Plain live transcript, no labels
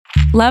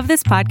Love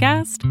this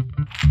podcast?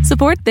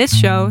 Support this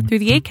show through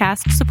the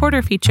Acast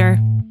supporter feature.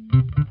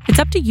 It's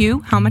up to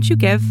you how much you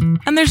give,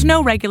 and there's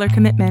no regular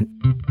commitment.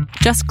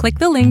 Just click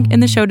the link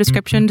in the show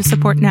description to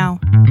support now.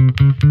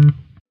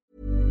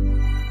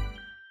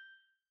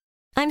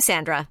 I'm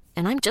Sandra,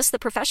 and I'm just the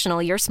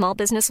professional your small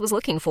business was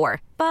looking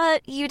for.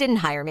 But you didn't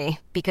hire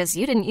me because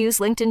you didn't use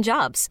LinkedIn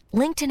Jobs.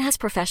 LinkedIn has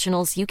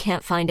professionals you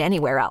can't find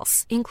anywhere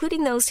else,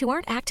 including those who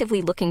aren't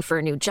actively looking for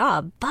a new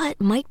job, but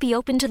might be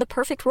open to the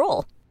perfect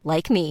role,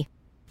 like me.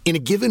 In a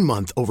given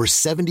month, over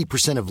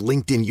 70% of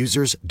LinkedIn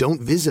users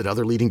don't visit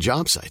other leading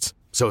job sites.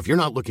 So if you're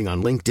not looking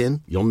on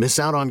LinkedIn, you'll miss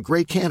out on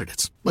great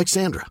candidates like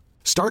Sandra.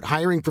 Start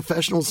hiring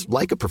professionals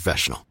like a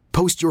professional.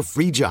 Post your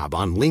free job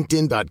on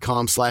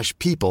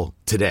linkedin.com/people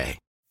today.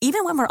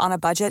 Even when we're on a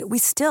budget, we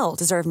still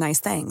deserve nice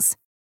things.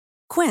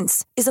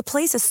 Quince is a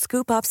place to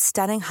scoop up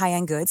stunning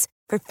high-end goods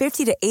for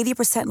 50 to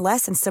 80%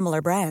 less than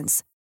similar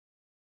brands.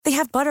 They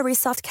have buttery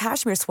soft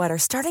cashmere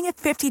sweaters starting at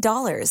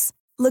 $50,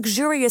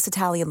 luxurious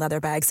Italian leather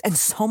bags, and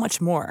so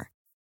much more.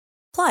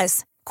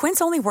 Plus,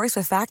 Quince only works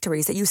with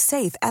factories that use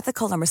safe,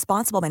 ethical, and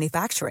responsible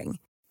manufacturing.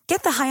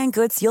 Get the high-end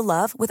goods you'll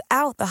love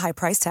without the high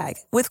price tag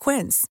with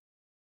Quince.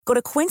 Go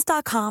to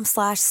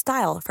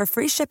quince.com/style for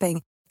free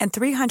shipping and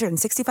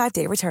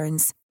 365-day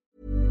returns.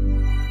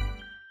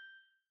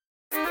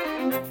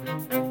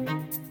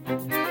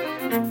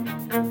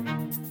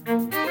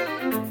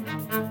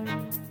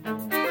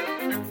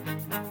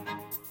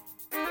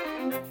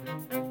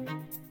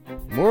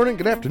 Morning,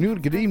 good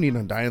afternoon, good evening,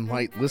 Undying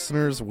Light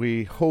listeners.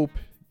 We hope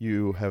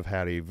you have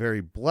had a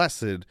very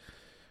blessed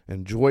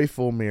and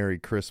joyful Merry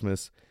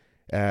Christmas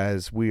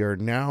as we are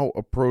now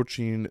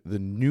approaching the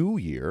new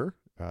year.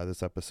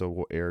 This episode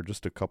will air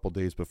just a couple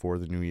days before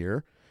the new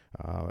year.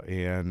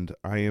 And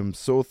I am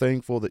so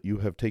thankful that you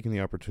have taken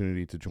the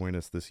opportunity to join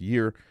us this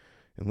year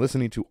and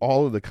listening to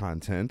all of the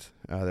content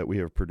that we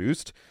have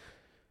produced.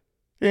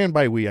 And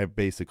by we, I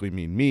basically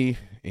mean me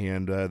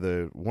and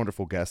the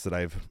wonderful guests that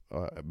I've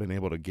been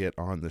able to get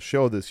on the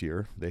show this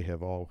year. They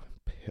have all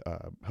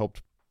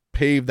helped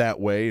pave that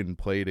way and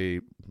played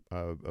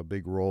a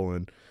big role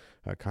in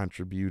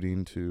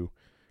contributing to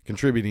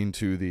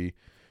the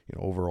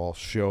overall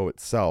show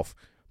itself.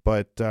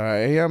 But I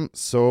am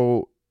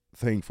so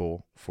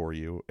thankful for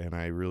you, and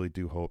I really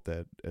do hope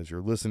that as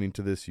you're listening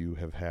to this, you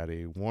have had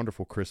a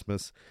wonderful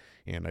Christmas,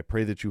 and I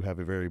pray that you have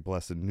a very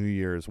blessed New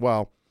Year as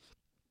well.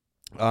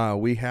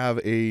 We have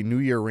a New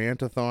Year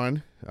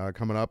rant-a-thon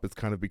coming up. It's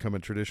kind of become a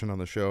tradition on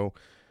the show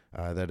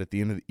that at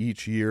the end of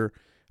each year,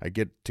 I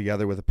get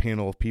together with a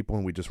panel of people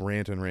and we just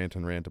rant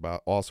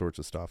about all sorts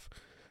of stuff.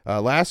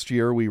 Last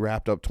year, we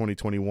wrapped up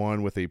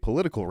 2021 with a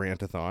political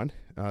rant-a-thon.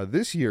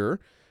 This year,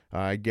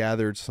 I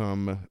gathered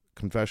some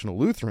confessional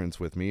Lutherans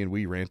with me, and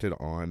we ranted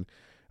on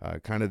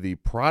kind of the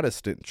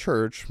Protestant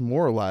church,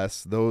 more or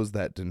less those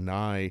that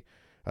deny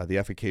the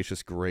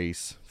efficacious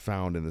grace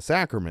found in the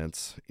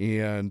sacraments,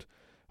 and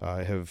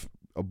have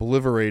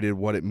obliterated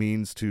what it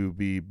means to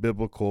be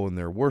biblical in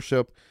their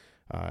worship.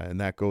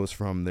 And that goes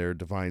from their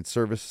divine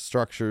service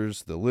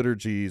structures, the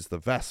liturgies, the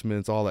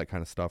vestments, all that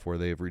kind of stuff, where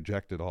they have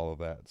rejected all of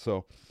that.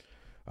 So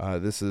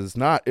this is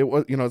not,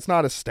 it's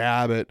not a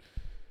stab at,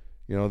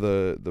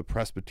 the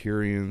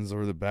Presbyterians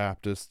or the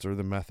Baptists or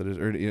the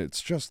Methodists, or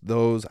it's just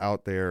those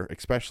out there,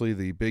 especially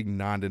the big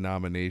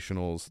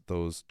non-denominationals,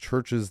 those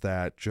churches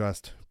that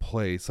just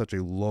play such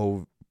a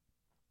low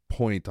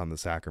point on the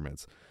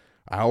sacraments.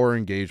 Our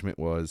engagement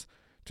was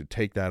to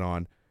take that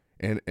on.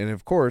 And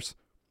of course,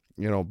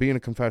 being a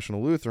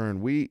confessional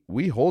Lutheran,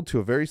 we hold to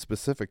a very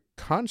specific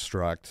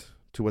construct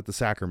to what the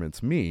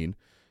sacraments mean.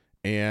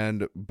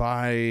 And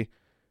by,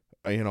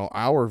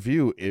 our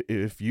view,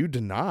 if you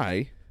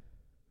deny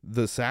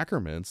the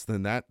sacraments,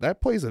 then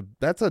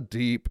that's a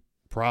deep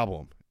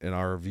problem in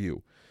our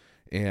view.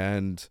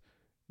 And,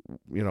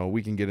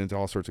 we can get into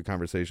all sorts of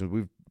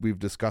conversations. We've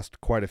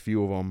discussed quite a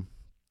few of them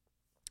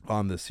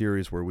on the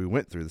series where we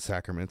went through the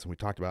sacraments, and we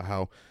talked about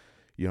how,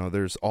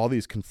 there's all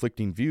these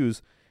conflicting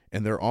views,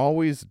 and they're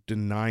always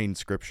denying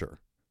Scripture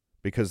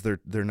because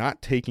they're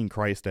not taking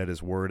Christ at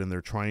his word, and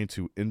they're trying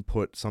to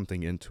input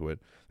something into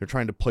it. They're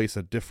trying to place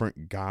a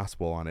different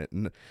gospel on it.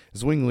 And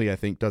Zwingli, I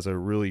think, takes a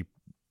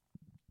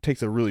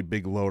really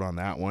big load on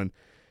that one.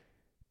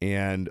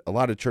 And a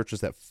lot of churches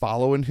that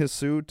follow in his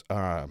suit,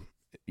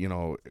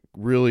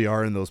 really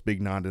are in those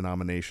big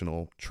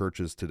non-denominational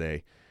churches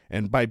today.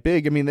 And by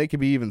big, I mean, they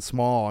could be even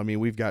small. I mean,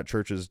 we've got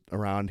churches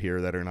around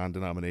here that are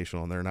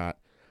non-denominational, and they're not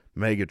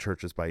mega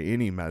churches by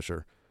any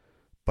measure,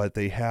 but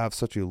they have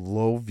such a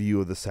low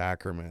view of the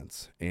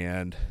sacraments.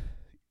 And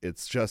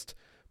it's just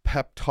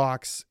pep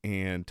talks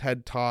and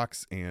TED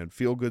Talks and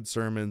feel-good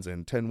sermons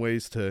and 10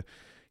 ways to,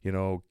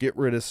 get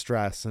rid of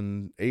stress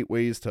and 8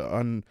 ways to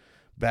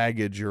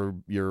unbaggage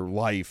your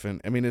life.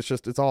 And I mean,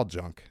 it's all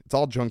junk. It's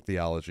all junk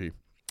theology.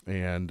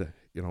 And,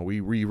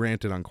 we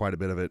ranted on quite a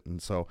bit of it. And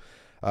so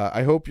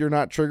I hope you're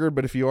not triggered,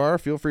 but if you are,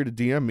 feel free to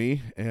DM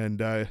me,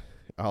 and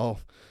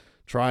I'll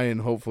try and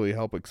hopefully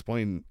help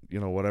explain,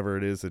 whatever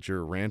it is that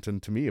you're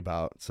ranting to me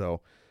about. So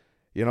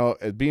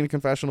being a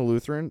confessional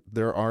Lutheran,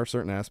 there are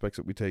certain aspects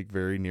that we take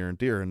very near and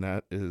dear, and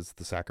that is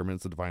the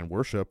sacraments, the divine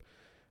worship.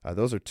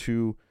 Those are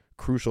two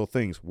crucial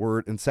things,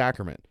 word and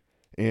sacrament.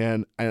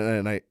 And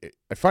I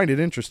find it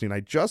interesting. I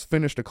just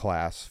finished a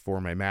class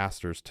for my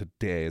master's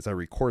today as I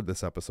record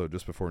this episode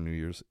just before New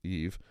Year's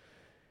Eve.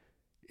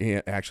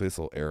 And actually, this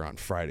will air on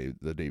Friday,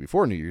 the day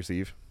before New Year's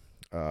Eve.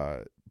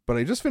 But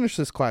I just finished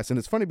this class, and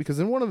it's funny because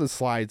in one of the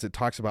slides, it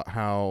talks about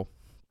how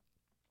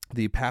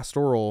the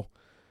pastoral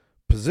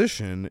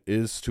position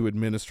is to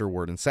administer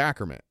word and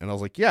sacrament. And I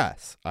was like,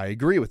 yes, I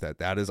agree with that.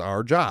 That is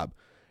our job.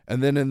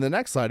 And then in the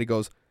next slide, it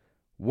goes,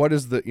 what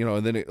is the,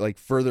 and then it like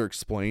further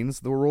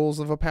explains the roles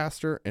of a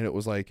pastor. And it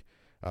was like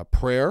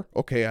prayer.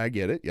 Okay, I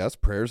get it. Yes,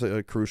 prayer is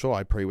crucial.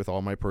 I pray with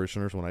all my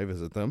parishioners when I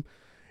visit them.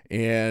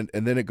 And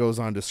then it goes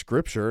on to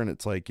scripture, and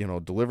it's like,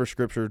 deliver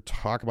scripture,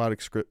 talk about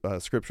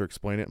scripture,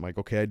 explain it. I'm like,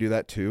 okay, I do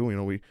that too.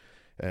 We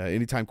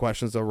anytime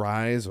questions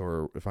arise,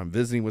 or if I'm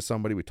visiting with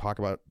somebody, we talk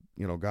about,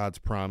 God's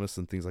promise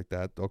and things like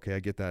that. Okay, I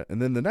get that.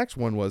 And then the next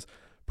one was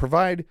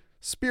provide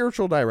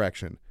spiritual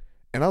direction.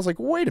 And I was like,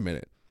 wait a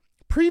minute.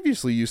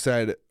 Previously, you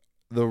said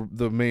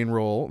the main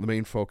role, the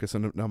main focus,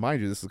 and now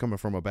mind you, this is coming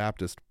from a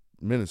Baptist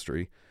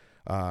ministry.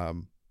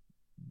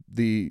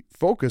 The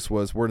focus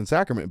was word and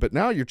sacrament, but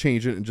now you're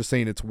changing it and just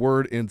saying it's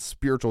word and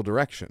spiritual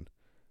direction.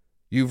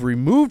 You've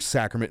removed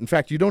sacrament. In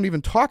fact, you don't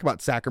even talk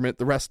about sacrament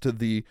the rest of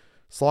the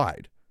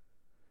slide.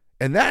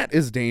 And that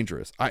is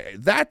dangerous.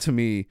 That to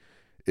me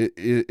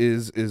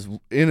is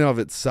in of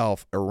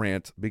itself a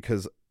rant,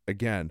 because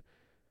again,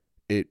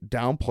 it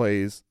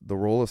downplays the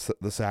role of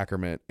the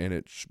sacrament,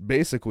 and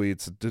basically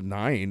it's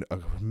denying a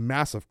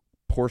massive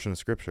portion of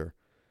scripture.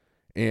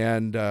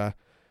 And to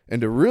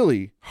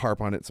really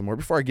harp on it some more,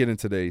 before I get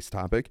into today's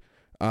topic,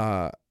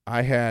 I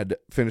had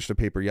finished a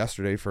paper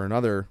yesterday for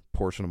another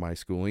portion of my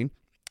schooling,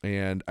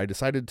 and I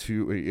decided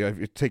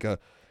to take the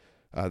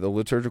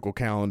liturgical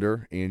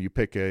calendar, and you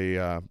pick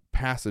a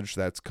passage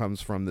that comes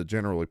from the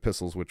general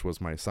epistles, which was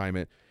my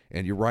assignment,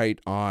 and you write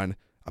on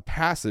a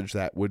passage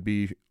that would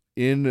be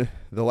in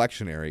the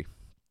lectionary.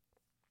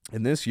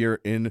 And this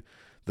year, in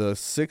the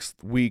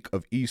 6th week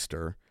of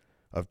Easter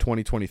of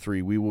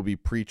 2023, we will be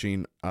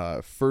preaching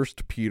 1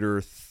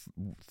 Peter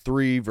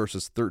 3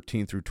 verses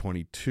 13 through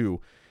 22.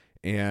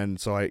 And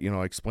so I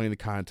explain the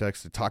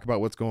context, to talk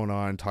about what's going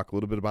on, talk a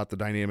little bit about the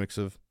dynamics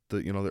of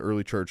the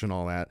early church and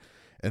all that.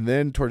 And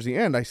then towards the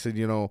end, I said,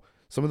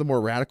 some of the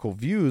more radical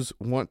views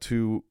want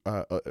to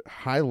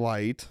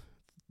highlight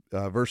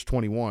verse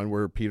 21,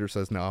 where Peter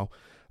says, now,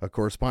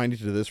 corresponding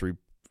to this,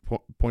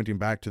 pointing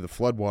back to the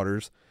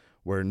floodwaters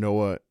where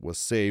Noah was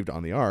saved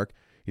on the ark,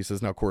 he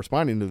says, now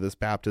corresponding to this,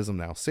 baptism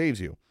now saves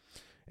you.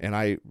 And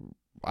I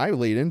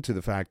laid into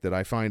the fact that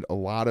I find a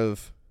lot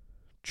of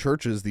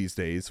churches these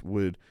days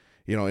would,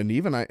 I've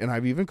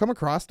even come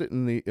across it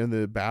in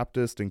the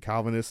Baptist and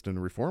Calvinist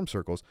and Reformed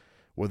circles,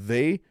 where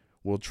they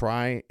will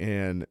try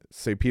and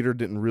say Peter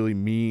didn't really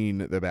mean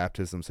that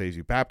baptism saves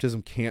you.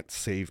 Baptism can't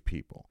save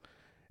people.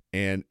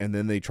 And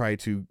then they try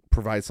to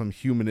provide some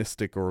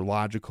humanistic or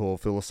logical,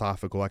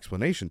 philosophical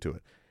explanation to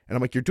it. And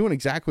I'm like, you're doing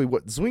exactly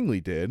what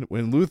Zwingli did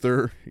when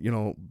Luther,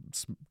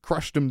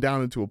 crushed him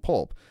down into a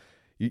pulp.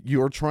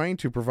 You're trying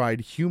to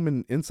provide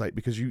human insight,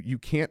 because you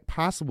can't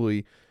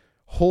possibly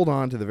hold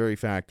on to the very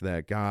fact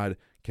that God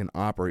can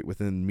operate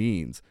within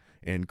means.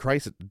 And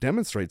Christ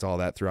demonstrates all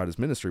that throughout his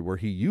ministry, where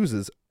he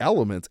uses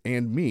elements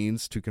and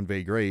means to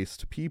convey grace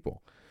to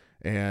people.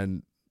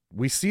 And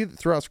we see it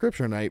throughout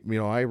Scripture, and I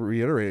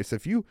reiterate, I said,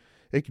 if you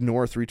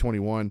ignore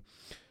 3:21,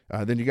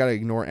 then you got to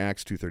ignore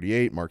Acts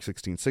 2:38, Mark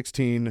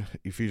 16:16,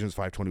 Ephesians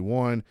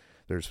 5:21.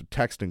 There's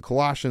text in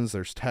Colossians.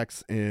 There's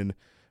text in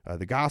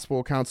the Gospel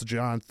accounts of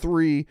John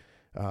 3,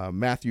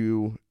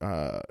 Matthew,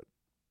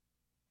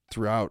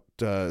 throughout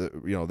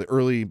the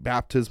early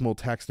baptismal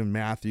text in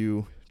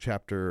Matthew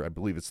chapter, I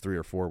believe it's 3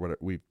 or 4.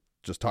 What we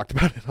just talked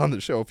about it on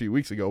the show a few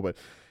weeks ago, but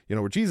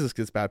where Jesus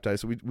gets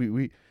baptized. So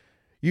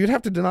you'd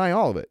have to deny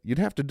all of it. You'd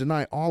have to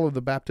deny all of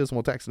the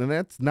baptismal text. And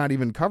that's not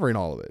even covering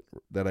all of it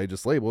that I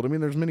just labeled. I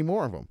mean, there's many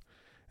more of them.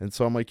 And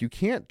so I'm like, you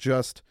can't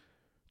just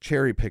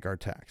cherry pick our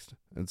text.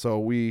 And so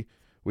we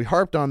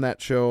harped on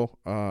that show,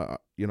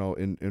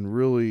 and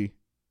really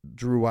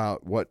drew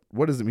out what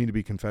does it mean to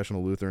be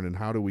confessional Lutheran, and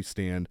how do we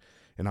stand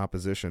in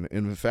opposition.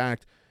 And in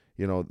fact,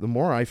 the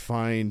more I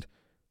find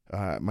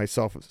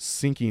myself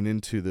sinking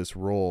into this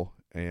role,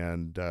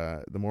 and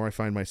the more I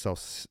find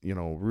myself,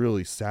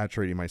 really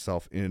saturating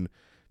myself in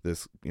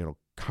this,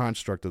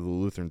 construct of the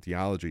Lutheran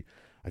theology,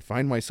 I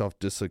find myself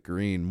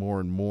disagreeing more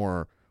and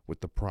more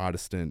with the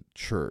Protestant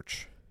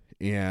church.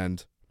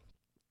 And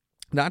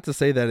not to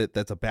say that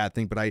that's a bad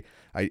thing, but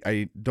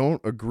I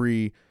don't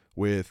agree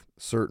with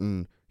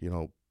certain,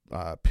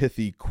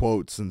 pithy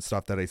quotes and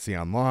stuff that I see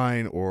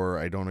online, or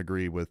I don't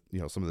agree with,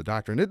 some of the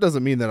doctrine. It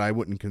doesn't mean that I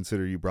wouldn't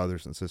consider you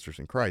brothers and sisters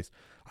in Christ.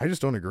 I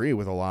just don't agree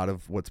with a lot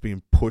of what's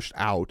being pushed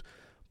out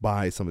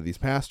by some of these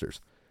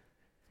pastors.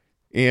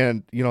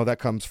 And, that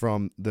comes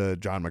from the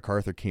John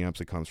MacArthur camps.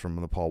 It comes from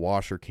the Paul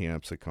Washer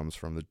camps. It comes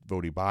from the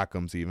Voddie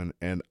Bauchams even.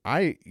 And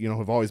I,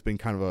 have always been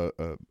kind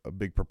of a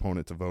big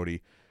proponent to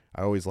Voddie.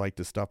 I always like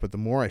this stuff, but the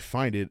more I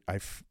find it, I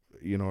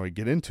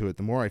get into it,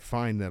 the more I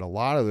find that a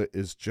lot of it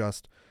is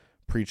just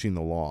preaching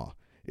the law.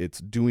 It's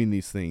doing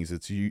these things.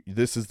 It's you.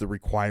 This is the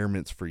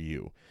requirements for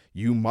you.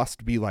 You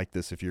must be like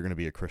this if you're going to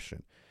be a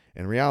Christian.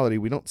 In reality,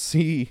 we don't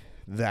see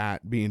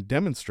that being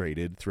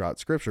demonstrated throughout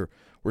Scripture.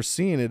 We're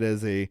seeing it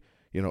as a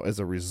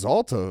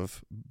result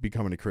of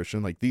becoming a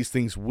Christian. Like, these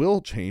things will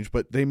change,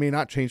 but they may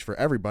not change for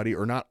everybody,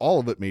 or not all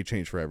of it may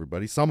change for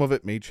everybody. Some of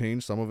it may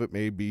change. Some of it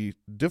may be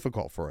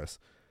difficult for us.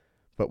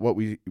 But what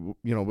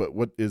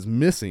is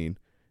missing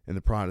in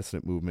the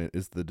Protestant movement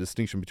is the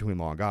distinction between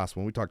law and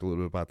gospel. And we talked a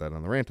little bit about that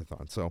on the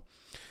Rantathon. So,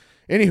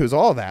 anywho's,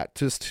 all that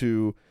just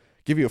to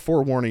give you a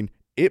forewarning,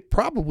 it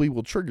probably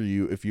will trigger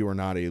you if you are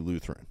not a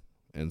Lutheran.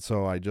 And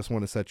so I just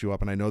want to set you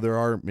up. And I know there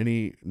are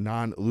many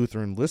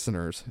non-Lutheran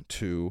listeners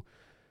to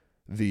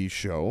the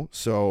show.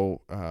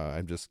 So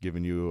I'm just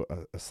giving you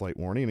a slight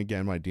warning. And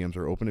again, my DMs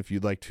are open. If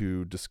you'd like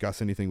to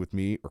discuss anything with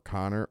me or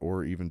Connor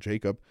or even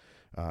Jacob,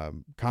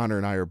 Connor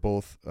and I are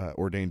both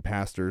ordained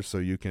pastors, so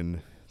you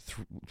can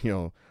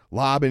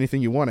lob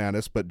anything you want at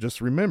us, but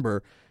just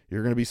remember,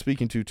 you're going to be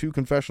speaking to two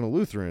confessional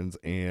Lutherans,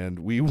 and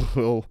we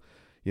will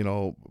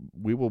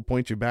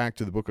point you back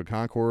to the Book of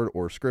Concord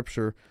or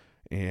Scripture,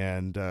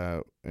 and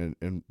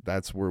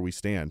that's where we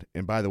stand.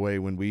 And by the way,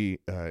 when we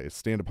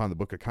stand upon the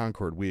Book of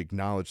Concord, we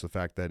acknowledge the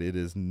fact that it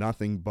is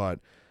nothing but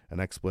an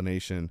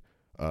explanation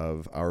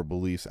of our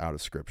beliefs out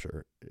of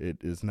Scripture. It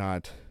is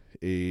not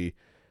a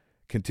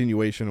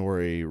continuation or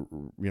a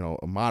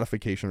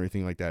modification or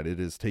anything like that. It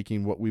is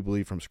taking what we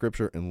believe from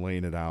Scripture and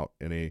laying it out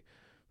in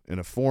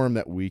a form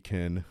that we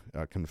can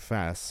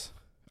confess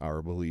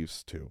our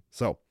beliefs to.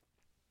 So,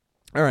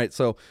 all right,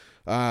 so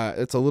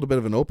it's a little bit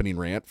of an opening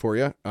rant for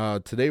you.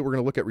 Today we're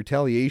going to look at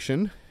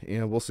retaliation,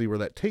 and we'll see where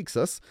that takes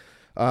us.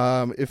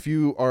 If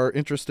you are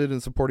interested in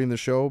supporting the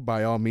show,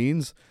 by all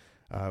means,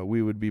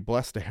 we would be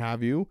blessed to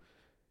have you.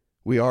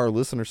 We are a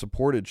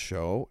listener-supported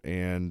show,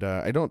 and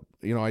I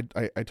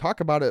talk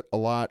about it a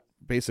lot,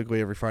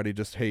 basically every Friday,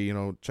 just, hey,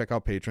 check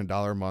out Patreon,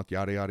 $1 a month,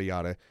 yada, yada,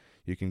 yada.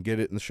 You can get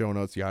it in the show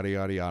notes, yada,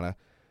 yada, yada.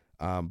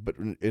 But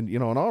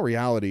in all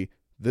reality,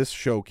 this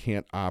show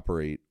can't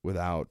operate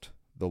without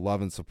the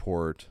love and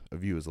support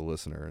of you as a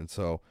listener. And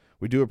so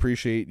we do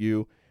appreciate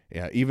you.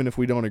 Even if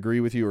we don't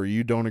agree with you or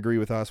you don't agree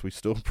with us, we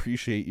still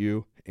appreciate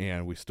you,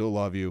 and we still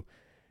love you.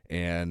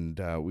 And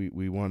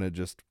we want to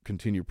just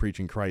continue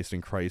preaching Christ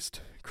and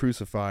Christ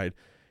crucified,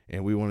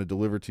 and we want to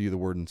deliver to you the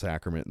word and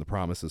sacrament and the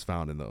promises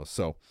found in those.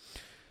 So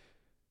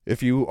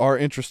if you are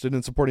interested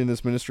in supporting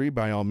this ministry,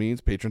 by all means,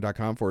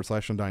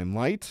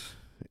 patreon.com/UndyingLight,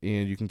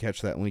 and you can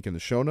catch that link in the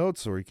show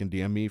notes, or you can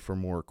DM me for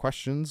more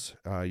questions.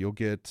 You'll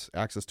get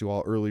access to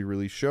all early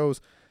release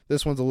shows.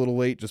 This one's a little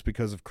late just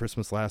because of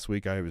Christmas last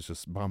week. I was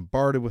just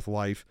bombarded with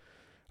life.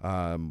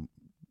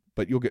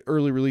 But you'll get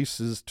early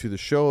releases to the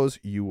shows.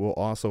 You will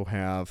also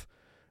have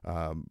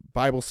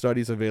Bible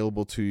studies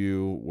available to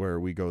you where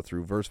we go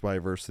through verse by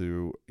verse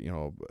through,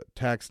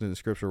 text and the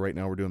Scripture. Right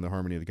now we're doing the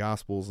Harmony of the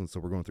Gospels, and so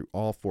we're going through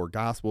all 4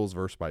 Gospels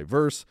verse by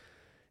verse.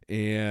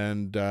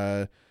 And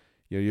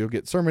you'll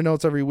get sermon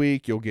notes every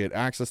week. You'll get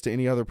access to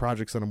any other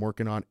projects that I'm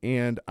working on,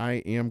 and I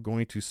am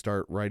going to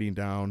start writing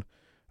down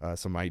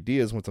some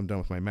ideas once I'm done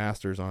with my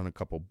master's on a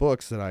couple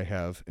books that I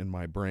have in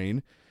my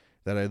brain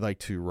that I'd like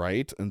to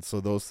write, and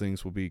so those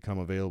things will become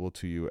available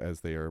to you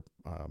as they are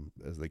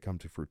as they come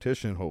to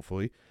fruition,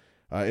 hopefully,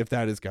 if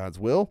that is God's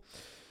will.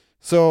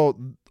 So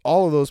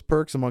all of those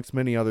perks, amongst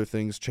many other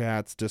things,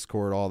 chats,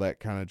 Discord, all that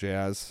kind of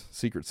jazz,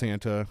 Secret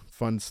Santa,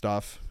 fun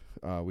stuff.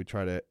 We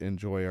try to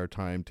enjoy our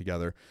time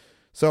together.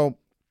 So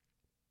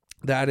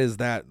that is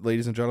that,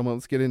 ladies and gentlemen.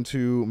 Let's get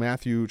into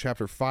Matthew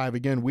chapter 5.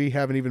 Again, we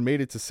haven't even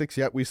made it to 6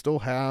 yet. We still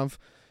have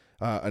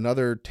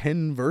another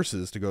 10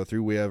 verses to go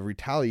through. We have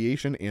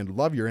retaliation and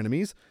love your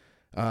enemies.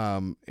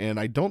 And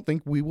I don't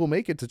think we will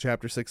make it to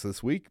chapter 6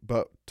 this week,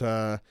 but,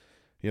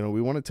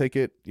 we want to take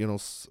it,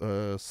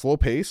 slow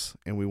pace,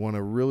 and we want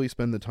to really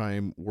spend the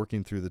time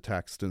working through the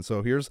text. And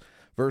so here's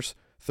verse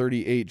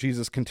 38.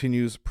 Jesus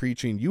continues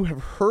preaching. You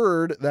have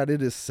heard that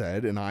it is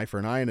said, an eye for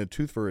an eye and a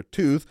tooth for a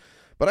tooth.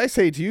 But I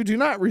say to you, do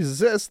not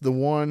resist the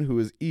one who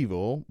is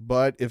evil,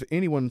 but if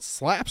anyone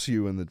slaps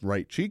you in the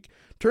right cheek,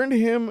 turn to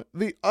him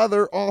the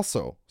other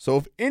also. So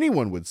if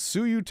anyone would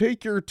sue you,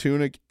 take your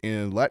tunic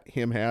and let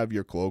him have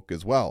your cloak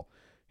as well.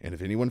 And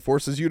if anyone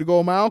forces you to go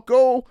a mile,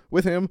 go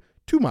with him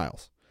 2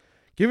 miles.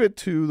 Give it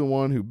to the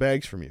one who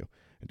begs from you,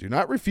 and do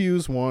not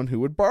refuse one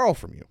who would borrow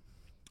from you.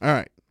 All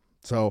right,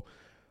 so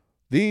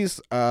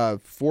these 5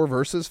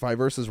 verses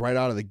right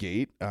out of the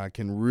gate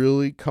can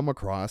really come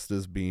across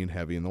as being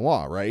heavy in the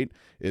law, right?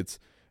 It's,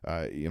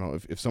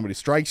 if somebody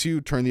strikes you,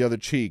 turn the other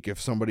cheek.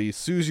 If somebody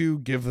sues you,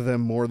 give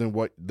them more than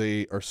what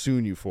they are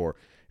suing you for.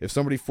 If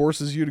somebody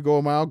forces you to go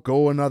a mile,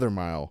 go another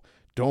mile.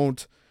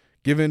 Don't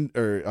give in,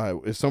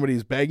 or if somebody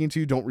is begging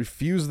to you, don't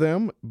refuse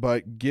them,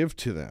 but give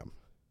to them.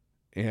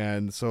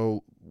 And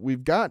so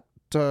we've got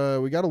a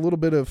little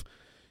bit of,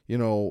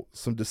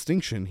 some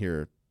distinction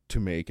here to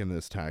make in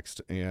this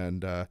text,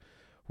 and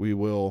we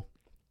will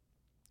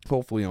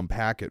hopefully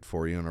unpack it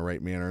for you in a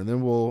right manner. And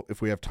then we'll,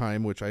 if we have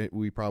time, which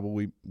we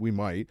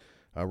might,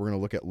 we're going to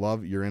look at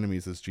love your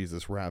enemies as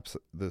Jesus wraps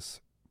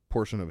this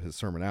portion of his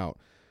sermon out.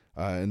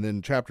 And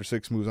then chapter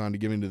 6 moves on to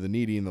giving to the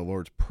needy in the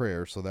Lord's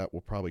Prayer. So that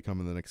will probably come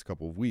in the next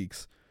couple of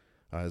weeks,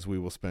 as we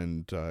will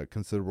spend a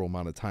considerable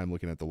amount of time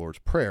looking at the Lord's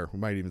Prayer. We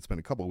might even spend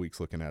a couple of weeks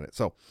looking at it.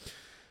 So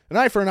an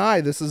eye for an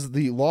eye. This is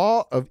the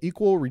law of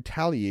equal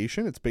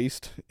retaliation. It's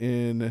based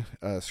in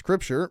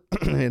Scripture,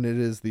 and it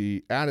is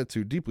the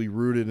attitude deeply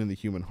rooted in the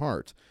human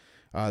heart.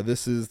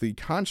 This is the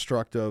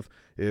construct of,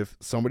 if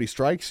somebody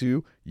strikes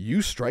you,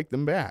 you strike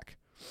them back.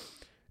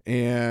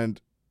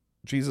 And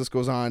Jesus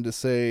goes on to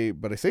say,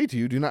 but I say to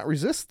you, do not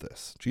resist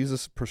this.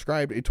 Jesus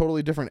prescribed a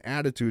totally different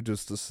attitude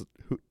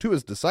to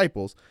his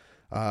disciples.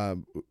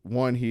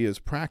 One he has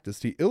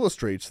practiced. He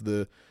illustrates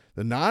the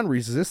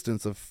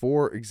non-resistance of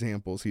 4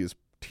 examples. He is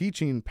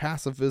teaching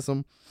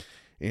pacifism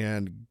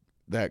and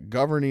that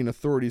governing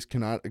authorities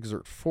cannot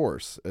exert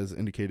force, as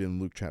indicated in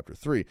Luke chapter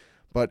 3,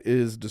 but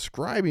is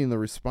describing the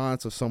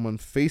response of someone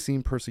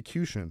facing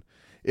persecution.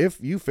 If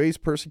you face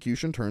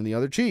persecution, turn the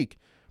other cheek.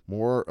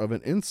 More of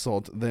an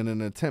insult than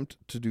an attempt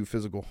to do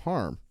physical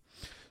harm.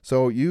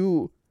 So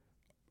the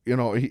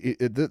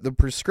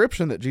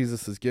prescription that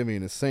Jesus is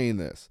giving is saying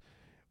this: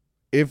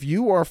 if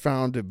you are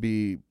found to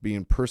be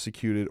being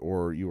persecuted,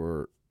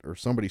 or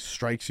somebody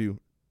strikes you,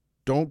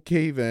 don't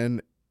cave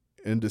in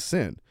into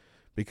sin,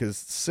 because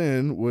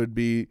sin would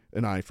be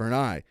an eye for an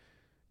eye.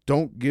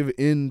 Don't give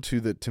in to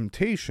the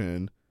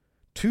temptation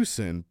to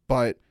sin,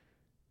 but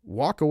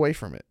walk away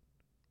from it.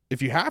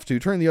 If you have to,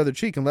 turn the other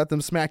cheek and let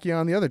them smack you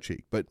on the other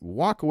cheek, but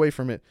walk away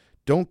from it.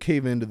 Don't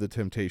cave into the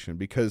temptation,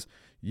 because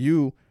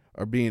you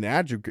are being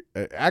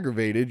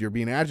aggravated, you're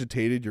being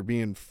agitated, you're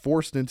being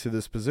forced into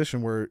this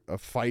position where a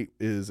fight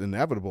is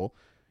inevitable.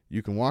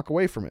 You can walk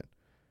away from it.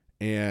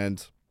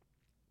 And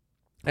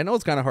I know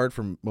it's kind of hard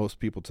for most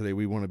people today.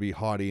 We want to be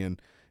haughty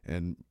and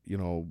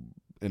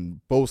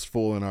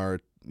boastful in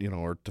our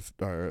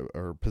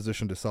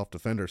position to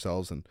self-defend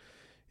ourselves. And,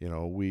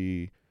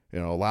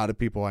 a lot of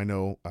people I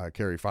know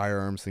carry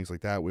firearms, things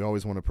like that. We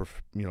always want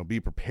to, be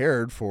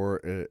prepared for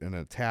an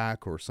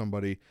attack or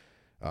somebody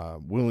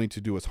willing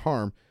to do us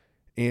harm.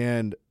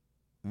 And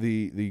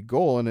the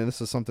goal, and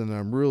this is something that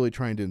I'm really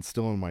trying to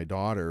instill in my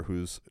daughter,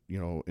 who's,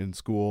 in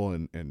school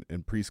and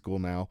preschool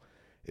now,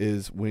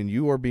 is when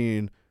you are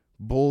being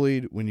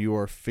bullied, when you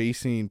are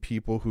facing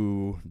people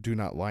who do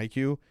not like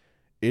you,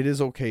 it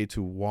is okay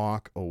to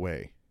walk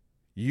away.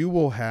 You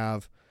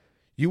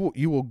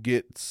will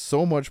get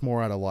so much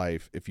more out of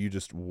life if you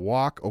just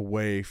walk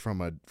away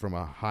from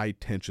a high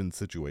tension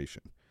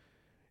situation.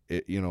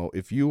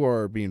 If you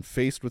are being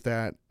faced with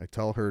that, I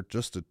tell her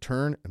just to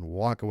turn and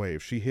walk away.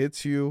 If she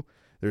hits you,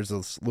 there's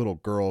this little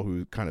girl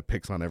who kind of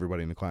picks on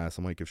everybody in the class.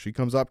 I'm like, if she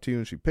comes up to you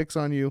and she picks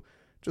on you,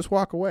 just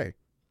walk away.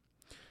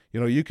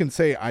 You can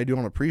say, I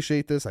don't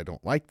appreciate this, I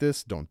don't like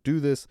this, don't do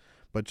this,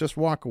 but just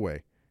walk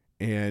away.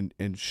 And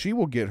she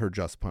will get her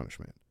just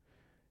punishment.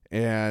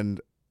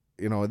 And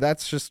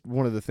that's just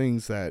one of the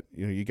things that,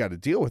 you got to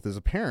deal with as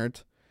a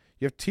parent.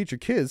 You have to teach your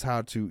kids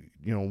how to,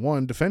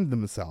 1, defend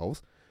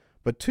themselves,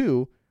 but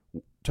 2,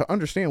 to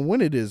understand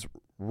when it is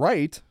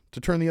right to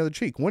turn the other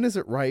cheek. When is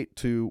it right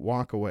to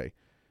walk away?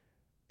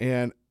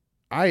 And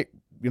I,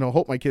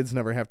 hope my kids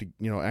never have to,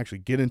 actually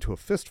get into a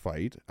fist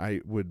fight.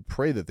 I would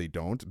pray that they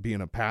don't.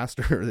 Being a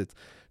pastor, that's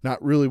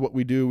not really what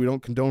we do. We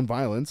don't condone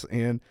violence.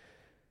 And,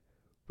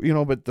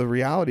 but the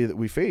reality that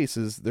we face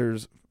is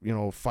there's,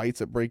 fights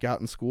that break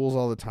out in schools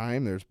all the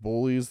time. There's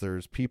bullies,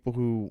 there's people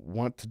who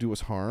want to do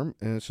us harm,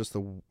 and it's just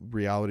the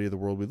reality of the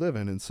world we live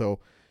in. And so,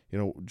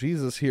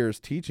 Jesus here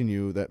is teaching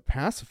you that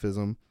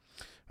pacifism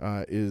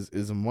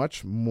is a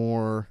much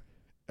more,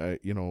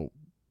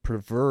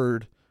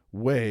 preferred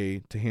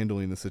way to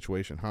handling the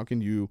situation. How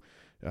can you,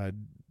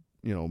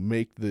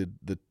 make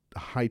the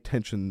high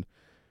tension,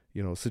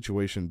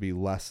 situation be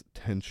less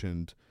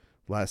tensioned,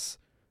 less,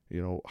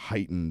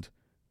 heightened,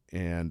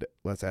 and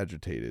less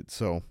agitated?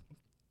 So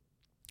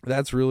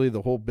that's really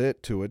the whole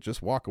bit to it.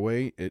 Just walk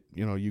away.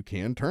 You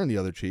can turn the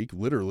other cheek,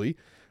 literally,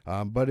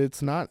 but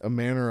it's not a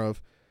manner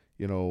of,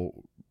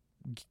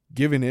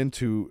 giving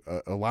into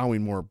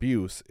allowing more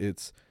abuse.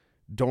 It's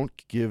don't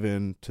give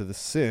in to the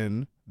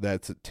sin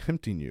that's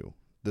tempting you.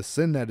 The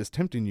sin that is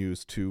tempting you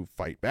is to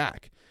fight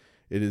back.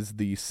 It is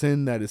the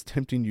sin that is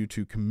tempting you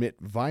to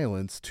commit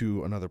violence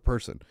to another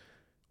person.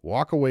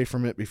 Walk away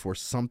from it before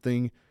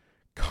something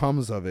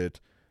comes of it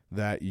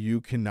that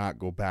you cannot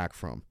go back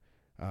from.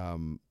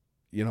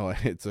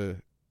 It's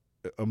a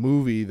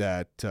movie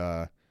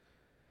that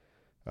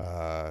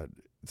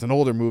it's an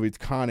older movie. It's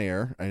Con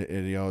Air, and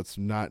it's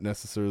not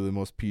necessarily the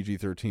most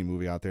PG-13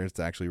 movie out there. It's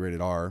actually rated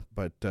R,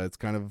 but it's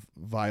kind of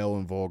vile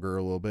and vulgar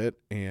a little bit.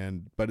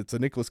 But it's a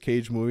Nicolas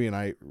Cage movie, and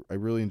I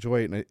really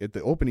enjoy it. And at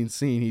the opening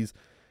scene, he's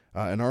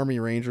an Army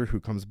Ranger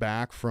who comes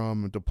back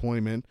from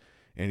deployment,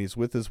 and he's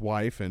with his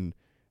wife, and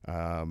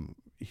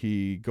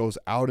he goes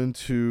out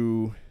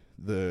into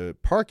the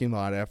parking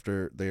lot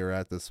after they are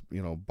at this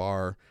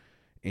bar,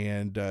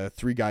 and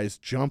 3 guys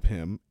jump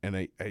him, and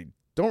I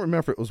don't remember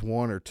if it was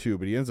 1 or 2,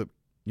 but he ends up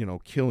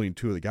killing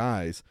two of the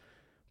guys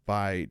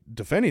by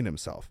defending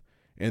himself.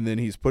 And then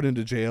he's put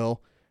into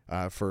jail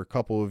for a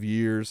couple of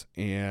years,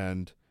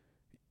 and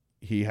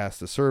he has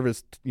to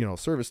service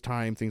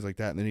time, things like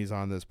that. And then he's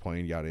on this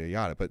plane, yada, yada,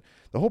 yada. But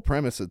the whole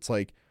premise, it's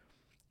like,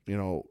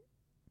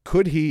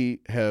 could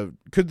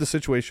the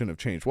situation have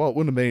changed? Well, it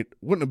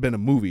wouldn't have been a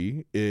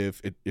movie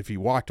if he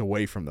walked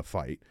away from the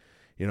fight,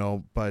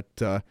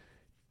 but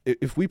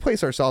if we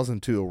place ourselves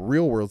into a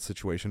real world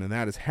situation and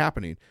that is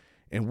happening,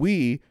 and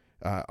we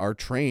are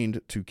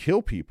trained to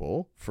kill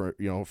people for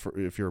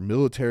if you're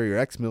military or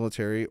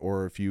ex-military,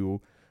 or if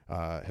you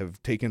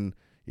have taken,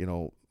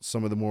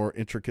 some of the more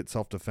intricate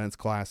self-defense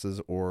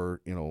classes,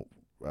 or,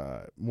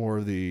 more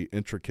of the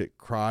intricate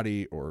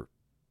karate or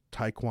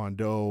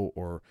taekwondo,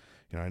 or,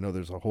 I know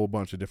there's a whole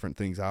bunch of different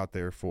things out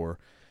there for,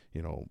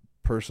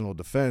 personal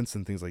defense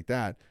and things like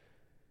that.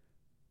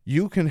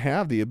 You can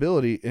have the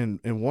ability in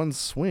one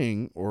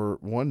swing or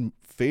one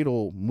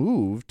fatal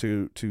move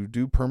to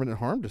do permanent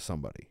harm to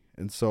somebody.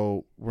 And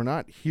so we're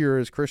not here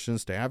as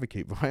Christians to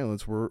advocate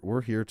violence.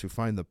 We're here to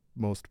find the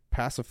most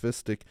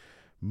pacifistic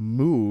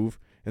move,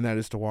 and that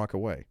is to walk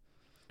away.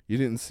 You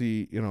didn't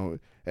see,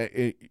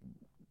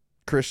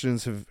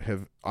 Christians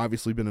have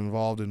obviously been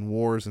involved in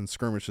wars and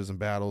skirmishes and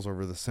battles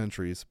over the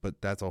centuries,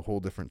 but that's a whole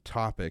different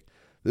topic.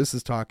 This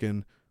is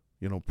talking,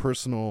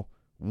 personal,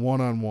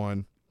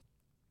 one-on-one,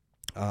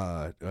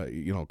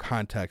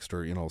 context,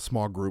 or,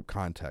 small group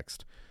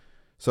context.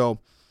 So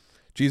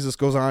Jesus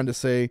goes on to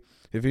say,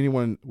 if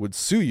anyone would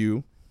sue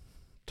you,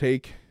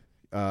 take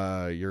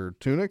your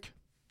tunic,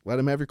 let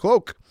him have your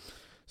cloak.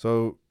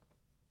 So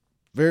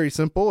very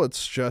simple.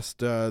 It's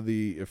just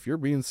if you're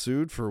being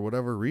sued for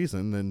whatever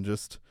reason, then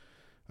just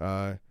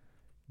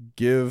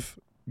give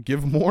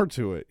more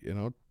to it.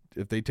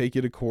 If they take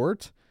you to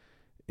court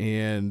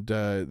and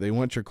they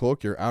want your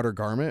cloak, your outer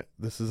garment,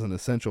 this is an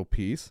essential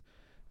piece,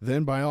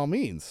 then by all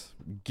means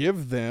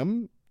give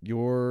them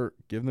your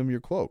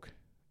cloak.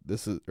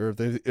 This is, or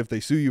if they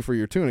sue you for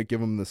your tunic,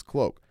 give them this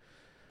cloak.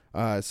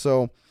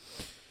 So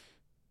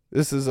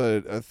this is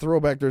a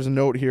throwback. There's a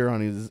note here on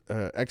his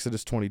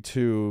Exodus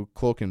 22,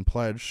 cloak and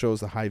pledge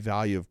shows the high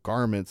value of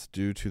garments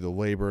due to the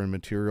labor and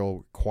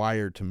material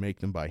required to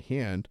make them by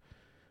hand.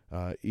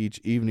 Each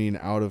evening,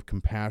 out of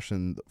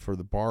compassion for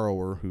the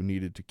borrower who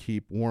needed to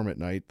keep warm at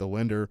night, the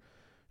lender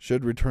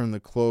should return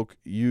the cloak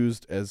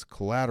used as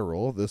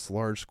collateral. This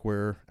large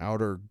square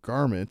outer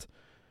garment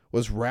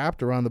was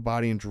wrapped around the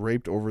body and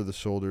draped over the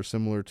shoulder,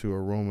 similar to a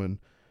Roman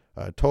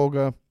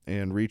toga,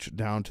 and reached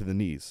down to the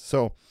knees.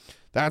 So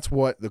that's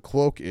what the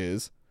cloak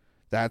is.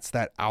 That's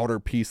that outer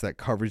piece that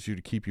covers you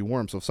to keep you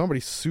warm. So if somebody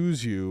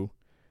sues you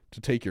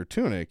to take your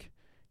tunic,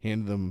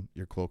 hand them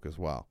your cloak as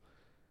well.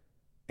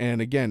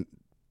 And again,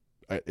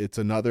 it's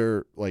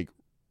another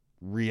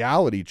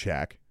reality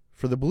check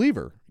for the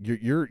believer.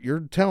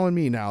 You're telling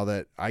me now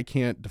that I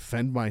can't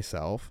defend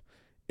myself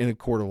in a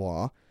court of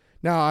law.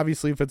 Now,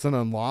 obviously, if it's an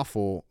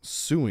unlawful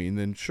suing,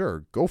 then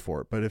sure, go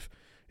for it. But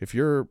if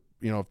you're,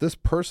 if this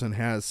person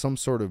has some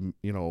sort of,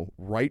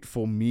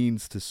 rightful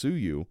means to sue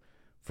you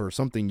for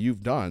something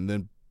you've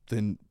done,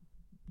 then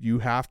you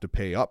have to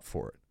pay up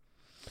for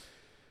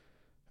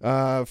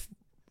it.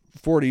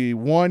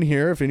 41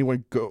 here, if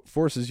anyone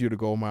forces you to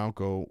go a mile,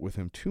 go with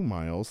him 2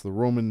 miles. The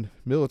Roman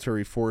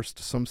military forced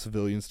some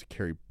civilians to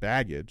carry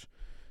baggage.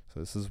 So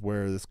this is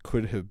where this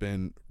could have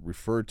been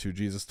referred to.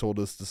 Jesus told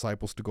his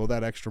disciples to go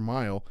that extra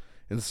mile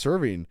in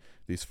serving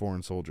these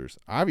foreign soldiers.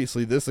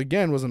 Obviously, this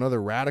again was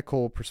another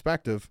radical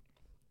perspective.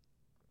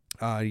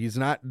 He's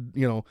not,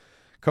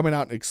 coming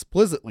out and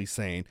explicitly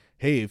saying,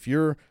 hey, if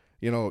you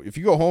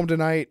go home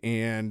tonight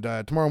and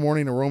tomorrow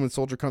morning a Roman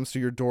soldier comes to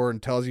your door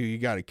and tells you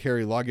got to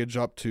carry luggage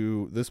up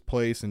to this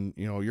place and,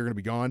 you're going to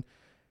be gone.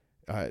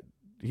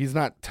 He's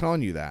not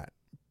telling you that.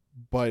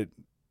 But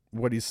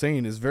what he's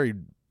saying is very,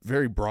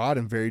 very broad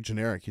and very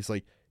generic. He's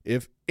like,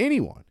 if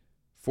anyone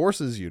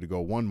forces you to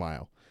go 1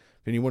 mile,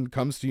 if anyone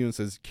comes to you and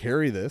says,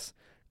 carry this,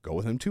 go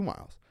with him 2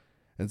 miles.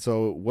 And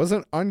so it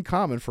wasn't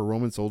uncommon for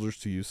Roman soldiers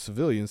to use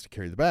civilians to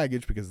carry the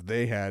baggage because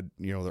they had,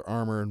 their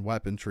armor and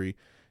weaponry,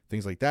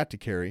 things like that to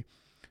carry.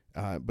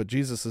 But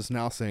Jesus is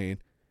now saying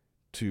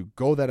to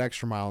go that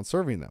extra mile in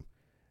serving them.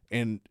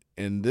 And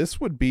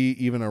this would be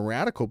even a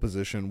radical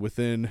position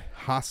within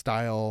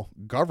hostile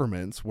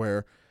governments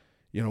where,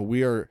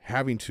 we are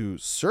having to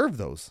serve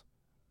those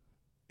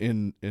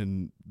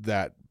in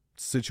that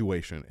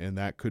situation. And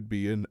that could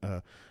be in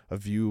a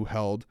view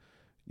held,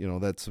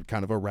 that's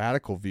kind of a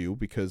radical view,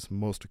 because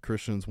most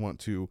Christians want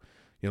to,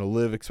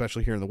 live,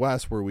 especially here in the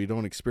West, where we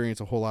don't experience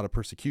a whole lot of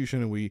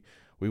persecution, and we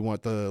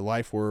want the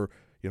life where,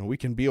 we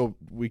can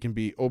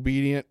be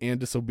obedient and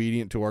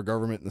disobedient to our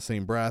government in the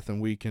same breath,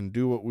 and we can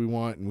do what we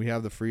want, and we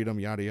have the freedom,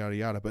 yada, yada,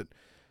 yada. But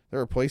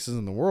there are places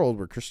in the world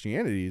where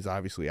Christianity is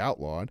obviously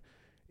outlawed,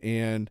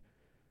 and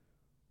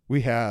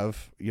we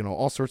have,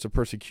 all sorts of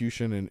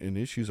persecution and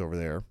issues over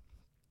there.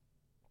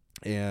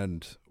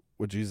 And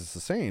what Jesus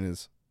is saying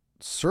is,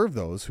 serve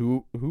those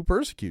who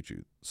persecute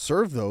you.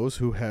 Serve those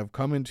who have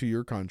come into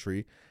your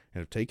country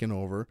and have taken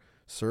over.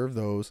 Serve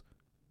those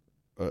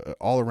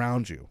all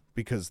around you,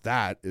 because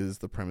that is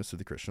the premise of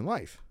the Christian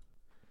life.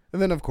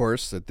 And then, of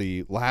course, at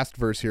the last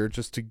verse here,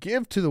 just to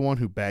give to the one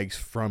who begs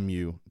from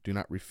you, do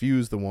not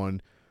refuse the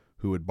one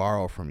who would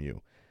borrow from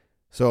you.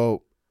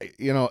 So,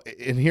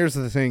 and here's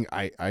the thing,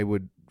 I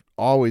would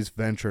always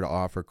venture to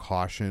offer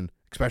caution,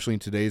 especially in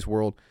today's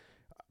world.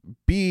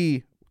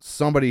 Be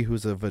somebody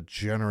who's of a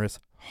generous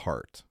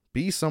heart.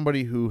 Be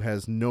somebody who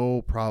has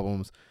no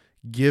problems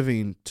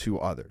giving to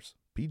others.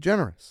 Be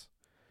generous,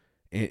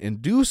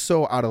 and do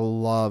so out of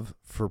love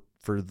for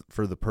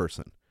the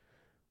person.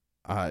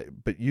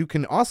 But you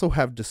can also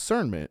have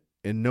discernment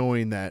in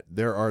knowing that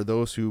there are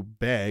those who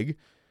beg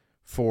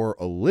for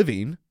a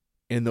living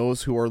and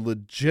those who are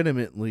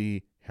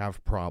legitimately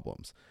have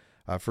problems.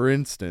 For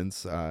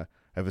instance, I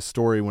have a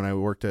story when I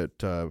worked at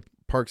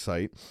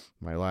Parksite,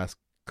 my last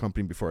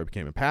company before I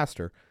became a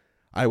pastor.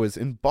 I was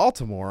in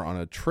Baltimore on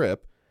a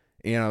trip,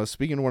 and I was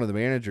speaking to one of the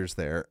managers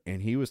there,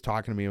 and he was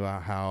talking to me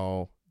about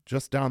how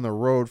just down the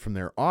road from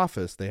their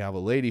office, they have a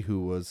lady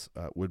who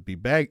would be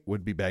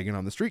begging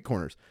on the street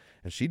corners,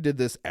 and she did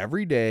this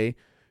every day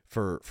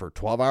for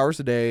 12 hours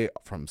a day,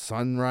 from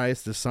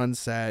sunrise to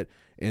sunset,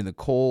 in the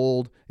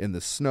cold, in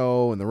the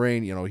snow, in the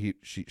rain.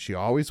 She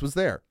always was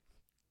there,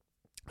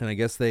 and I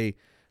guess they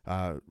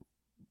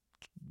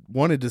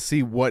wanted to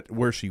see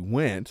where she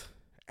went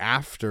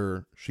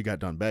after she got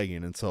done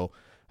begging, and so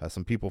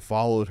some people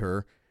followed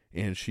her,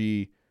 and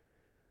she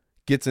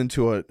gets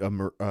into a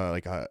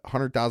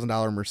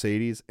 $100,000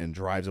 Mercedes and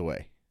drives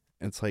away.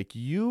 And it's like,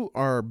 you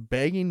are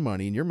begging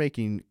money and you're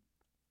making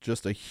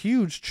just a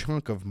huge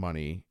chunk of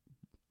money,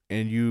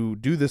 and you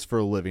do this for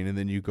a living, and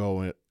then you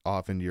go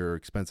off in your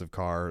expensive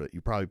car that you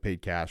probably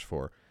paid cash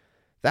for.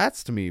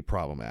 That's, to me,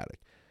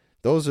 problematic.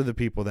 Those are the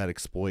people that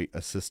exploit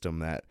a system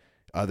that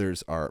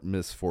others are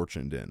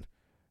misfortuned in.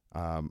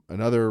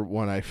 Another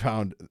one I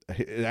found,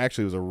 it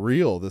actually was a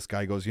reel. This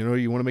guy goes, you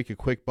want to make a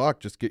quick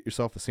buck, just get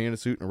yourself a Santa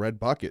suit and a red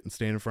bucket and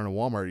stand in front of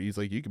Walmart. He's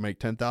like, you can make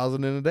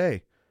 10,000 in a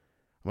day.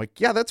 I'm like,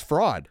 yeah, that's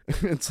fraud.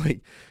 It's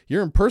like,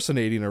 you're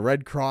impersonating a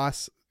Red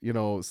Cross,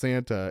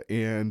 Santa,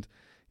 and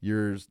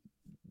you're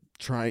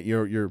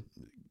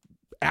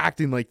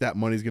acting like that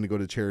money's going to go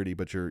to charity,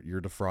 but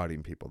you're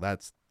defrauding people.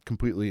 That's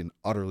completely and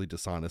utterly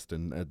dishonest.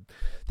 And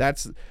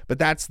that's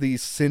the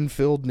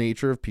sin-filled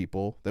nature of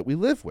people that we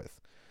live with.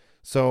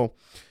 So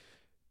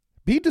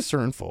be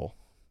discernful,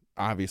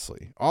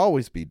 obviously.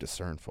 Always be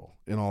discernful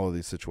in all of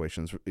these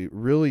situations.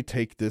 Really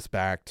take this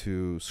back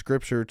to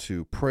Scripture,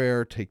 to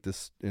prayer. Take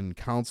this in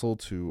counsel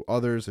to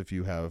others. If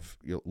you have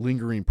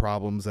lingering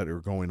problems that are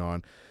going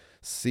on,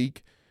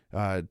 seek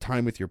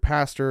time with your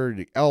pastor,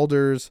 the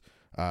elders,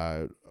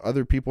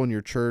 other people in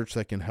your church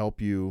that can help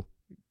you.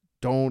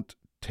 Don't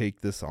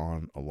take this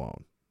on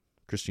alone.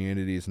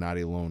 Christianity is not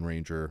a Lone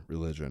Ranger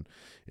religion.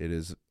 It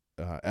is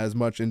as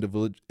much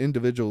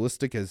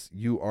individualistic as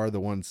you are the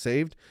one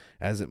saved,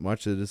 as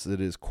much as it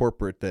is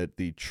corporate, that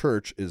the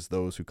church is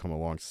those who come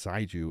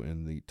alongside you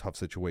in the tough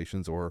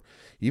situations, or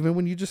even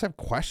when you just have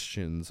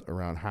questions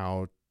around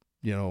how,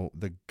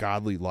 the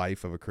godly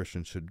life of a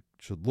Christian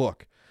should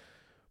look.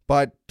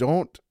 But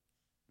don't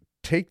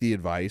take the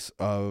advice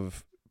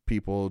of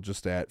people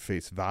just at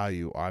face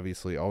value.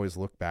 Obviously, always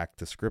look back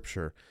to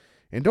Scripture,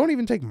 and don't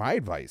even take my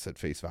advice at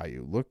face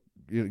value.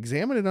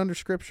 Examine it under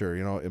Scripture.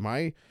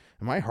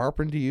 Am I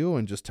harping to you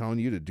and just telling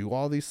you to do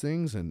all these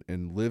things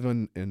and live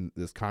in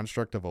this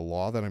construct of a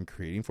law that I'm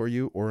creating for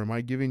you? Or am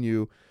I giving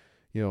you,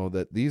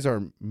 that these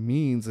are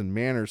means and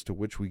manners to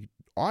which we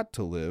ought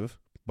to live,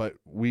 but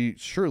we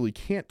surely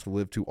can't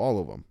live to all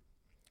of them?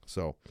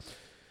 So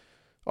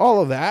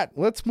all of that,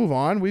 let's move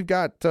on. We've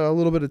got a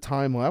little bit of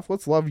time left.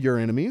 Let's love your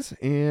enemies,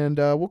 and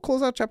we'll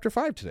close out chapter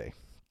 5 today.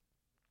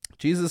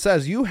 Jesus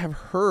says, you have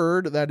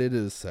heard that it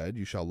is said,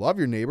 you shall love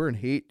your neighbor and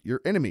hate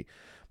your enemy.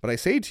 But I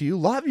say to you,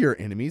 love your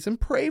enemies and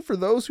pray for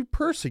those who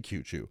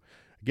persecute you.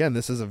 Again,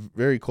 this is a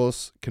very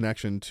close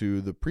connection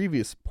to the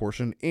previous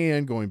portion,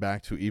 and going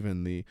back to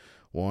even the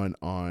one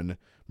on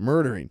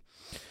murdering.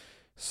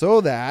 So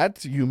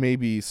that you may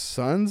be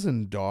sons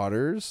and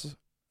daughters,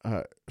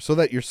 so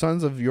that your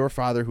sons of your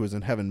Father who is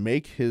in heaven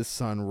make his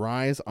sun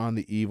rise on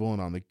the evil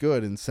and on the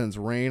good, and sends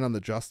rain on the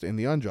just and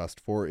the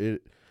unjust. For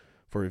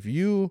if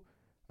you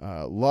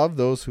love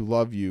those who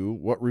love you,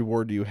 what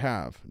reward do you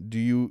have?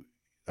 Do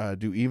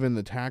even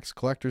the tax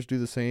collectors do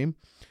the same?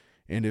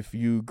 And if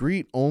you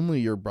greet only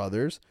your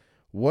brothers,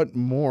 what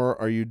more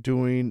are you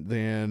doing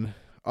than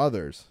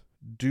others?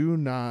 Do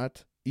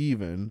not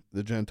even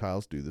the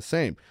Gentiles do the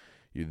same?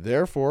 You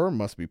therefore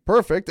must be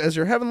perfect as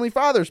your heavenly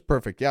Father's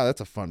perfect. Yeah, that's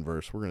a fun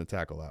verse. We're going to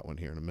tackle that one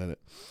here in a minute.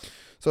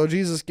 So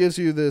Jesus gives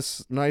you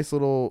this nice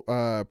little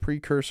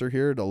precursor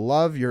here to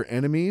love your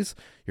enemies.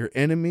 Your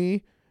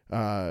enemy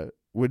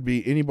would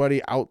be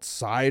anybody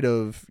outside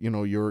of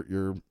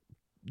your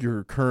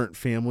current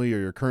family or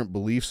your current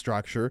belief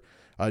structure.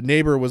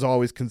 Neighbor was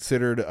always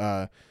considered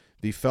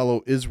the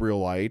fellow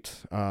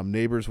Israelite.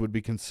 Neighbors would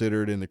be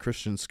considered, in the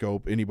Christian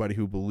scope, anybody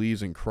who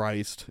believes in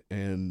Christ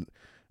and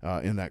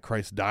in that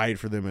Christ died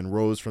for them and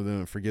rose for them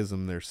and forgives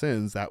them their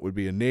sins. That would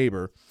be a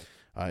neighbor.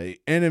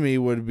 Enemy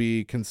would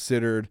be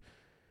considered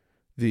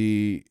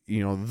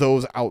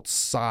those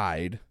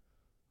outside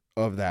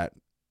of that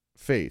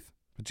faith.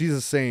 But Jesus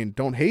is saying,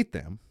 don't hate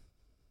them,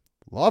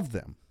 love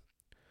them.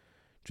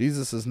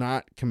 Jesus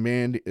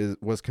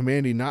was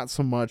commanding not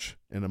so much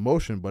an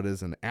emotion, but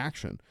as an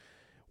action.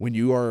 When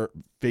you are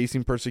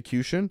facing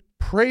persecution,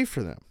 pray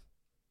for them.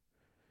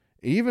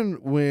 Even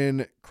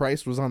when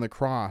Christ was on the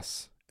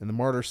cross and the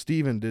martyr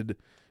Stephen did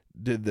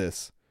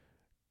this,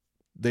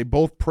 they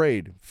both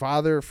prayed,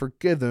 Father,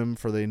 forgive them,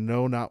 for they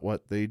know not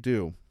what they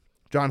do.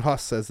 John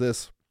Huss says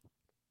this,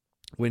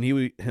 when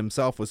he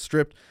himself was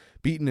stripped,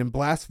 beaten, and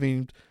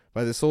blasphemed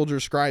by the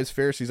soldiers, scribes,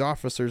 Pharisees,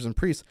 officers, and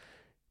priests,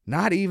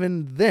 not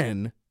even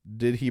then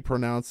did he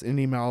pronounce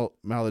any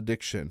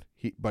malediction,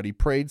 but he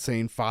prayed,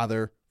 saying,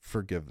 Father,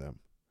 forgive them.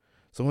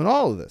 So in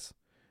all of this,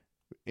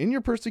 in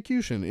your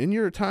persecution, in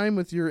your time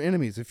with your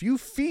enemies, if you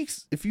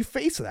face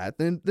that,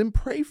 then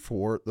pray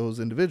for those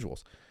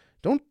individuals.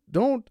 Don't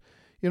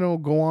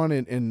go on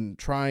and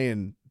try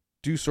and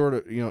do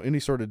any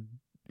sort of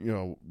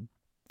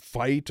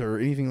fight or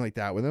anything like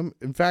that with them.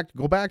 In fact,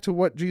 go back to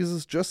what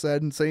Jesus just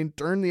said and saying,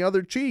 turn the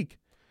other cheek.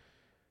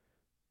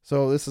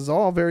 So this is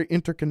all very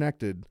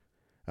interconnected.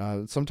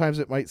 Sometimes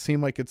it might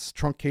seem like it's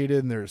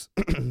truncated and there's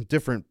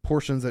different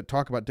portions that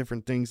talk about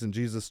different things and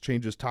Jesus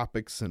changes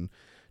topics. And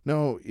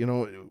no,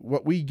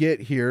 what we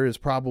get here is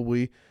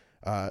probably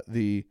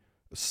the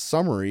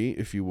summary,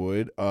 if you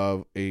would,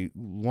 of a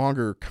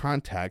longer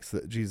context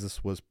that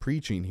Jesus was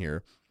preaching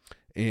here.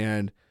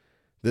 And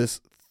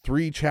this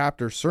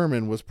 3-chapter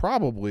sermon was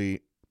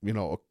probably,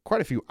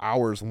 quite a few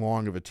hours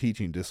long of a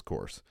teaching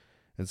discourse.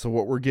 And so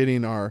what we're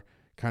getting are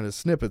kind of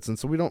snippets. And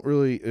so we don't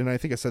really, and I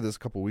think I said this a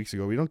couple of weeks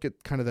ago, we don't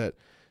get kind of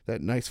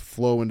that nice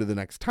flow into the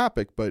next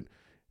topic, but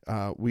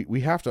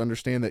we have to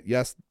understand that,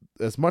 yes,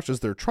 as much as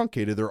they're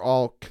truncated, they're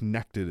all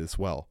connected as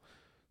well.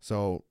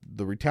 So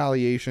the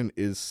retaliation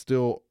is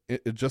still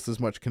just as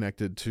much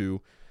connected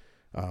to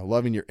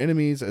loving your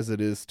enemies as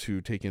it is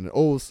to taking an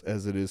oath,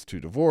 as it is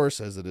to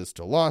divorce, as it is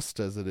to lust,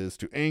 as it is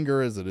to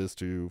anger, as it is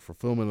to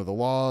fulfillment of the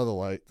law, the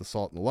light, the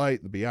salt and the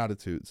light, the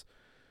Beatitudes.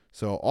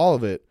 So all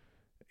of it,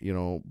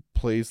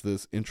 plays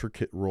this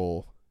intricate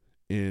role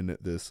in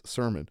this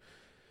sermon.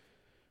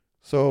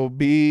 So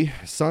be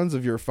sons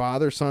of your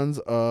Father, sons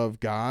of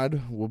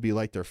God will be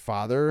like their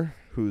Father,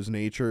 whose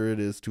nature it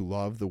is to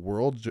love the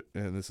world.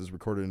 And this is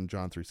recorded in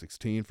John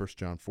 3:16, 1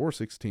 John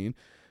 4:16.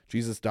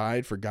 Jesus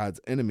died for God's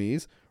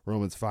enemies,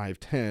 Romans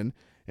 5:10,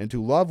 and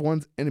to love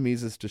one's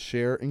enemies is to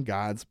share in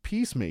God's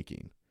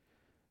peacemaking.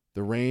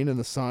 The rain and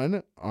the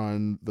sun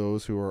on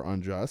those who are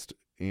unjust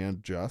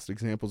and just,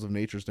 examples of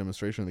nature's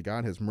demonstration that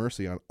God has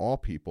mercy on all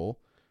people.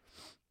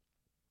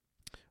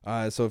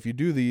 So if you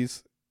do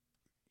these,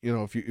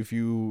 if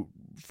you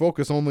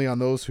focus only on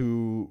those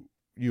who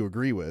you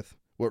agree with,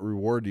 what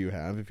reward do you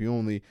have? If you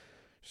only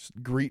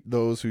greet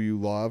those who you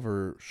love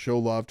or show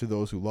love to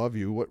those who love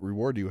you, what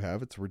reward do you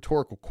have? It's a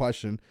rhetorical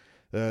question.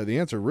 The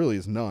answer really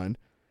is none.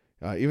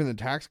 Even the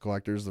tax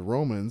collectors, the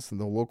Romans, and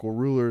the local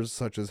rulers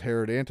such as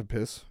Herod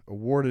Antipas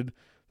awarded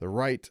the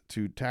right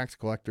to tax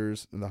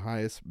collectors and the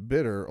highest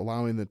bidder,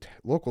 allowing the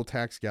local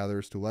tax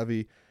gatherers to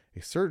levy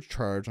a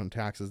surcharge on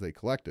taxes they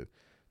collected.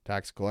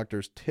 Tax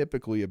collectors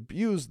typically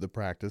abused the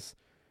practice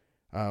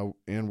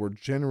and were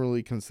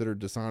generally considered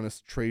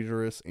dishonest,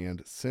 traitorous,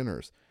 and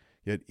sinners.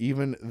 Yet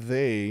even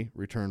they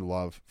returned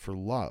love for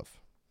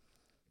love.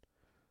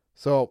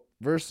 So,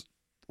 let's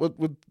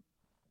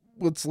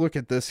look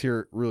at this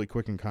here really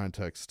quick in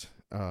context.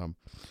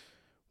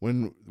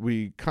 When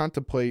we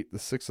contemplate the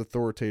 6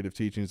 authoritative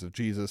teachings of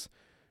Jesus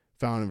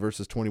found in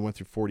verses 21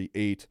 through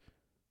 48,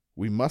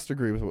 we must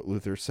agree with what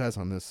Luther says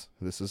on this.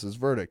 This is his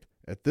verdict.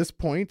 At this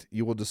point,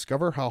 you will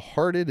discover how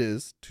hard it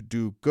is to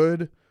do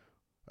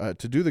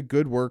the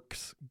good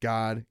works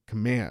God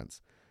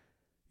commands.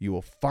 You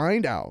will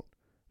find out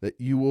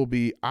that you will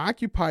be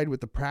occupied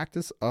with the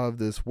practice of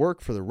this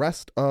work for the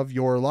rest of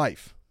your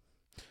life.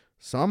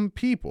 Some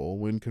people,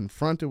 when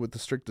confronted with the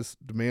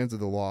strictest demands of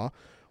the law,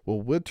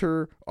 will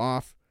witter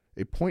off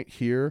a point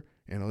here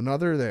and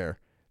another there.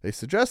 They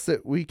suggest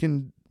that we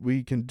can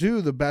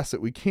do the best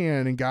that we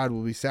can and God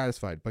will be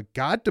satisfied. But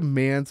God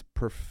demands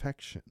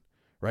perfection,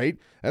 right?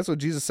 That's what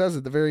Jesus says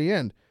at the very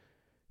end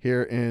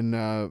here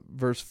in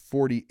verse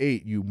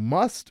 48. You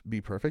must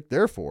be perfect.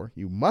 Therefore,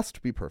 you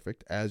must be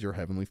perfect as your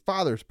heavenly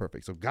Father is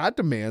perfect. So God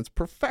demands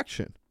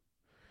perfection.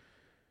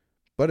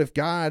 But if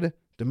God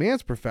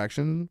demands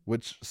perfection,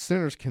 which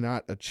sinners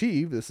cannot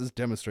achieve, this is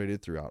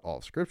demonstrated throughout all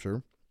of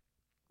Scripture,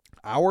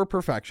 our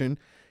perfection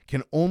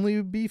can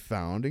only be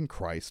found in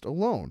Christ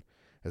alone.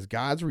 As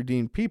God's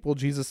redeemed people,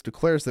 Jesus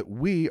declares that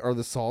we are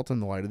the salt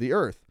and the light of the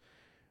earth.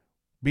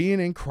 Being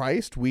in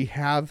Christ, we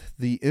have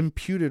the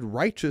imputed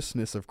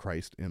righteousness of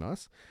Christ in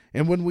us.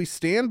 And when we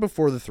stand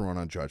before the throne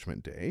on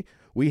Judgment Day,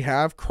 we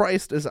have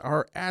Christ as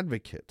our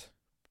advocate.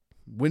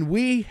 When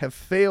we have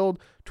failed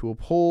to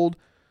uphold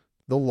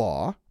the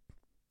law,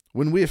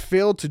 when we have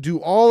failed to do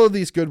all of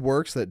these good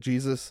works that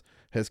Jesus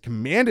has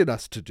commanded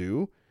us to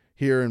do,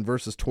 here in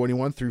verses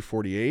 21 through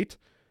 48,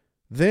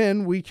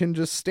 then we can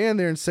just stand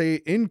there and say,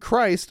 in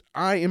Christ,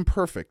 I am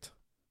perfect.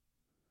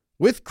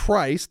 With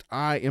Christ,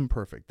 I am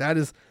perfect. That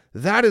is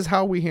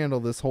how we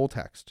handle this whole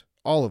text,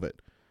 all of it.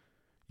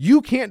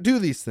 You can't do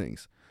these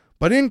things,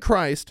 but in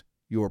Christ,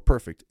 you are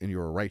perfect and you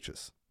are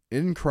righteous.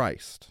 In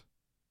Christ,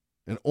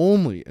 and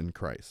only in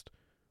Christ,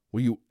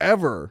 will you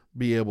ever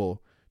be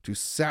able to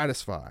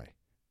satisfy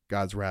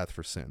God's wrath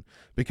for sin,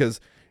 because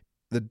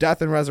the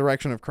death and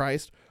resurrection of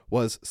Christ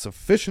was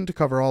sufficient to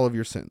cover all of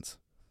your sins.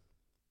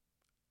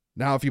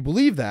 Now, if you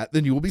believe that,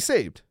 then you will be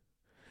saved.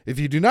 If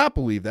you do not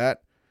believe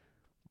that,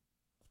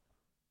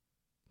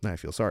 I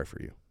feel sorry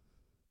for you,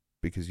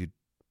 because you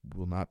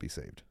will not be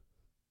saved,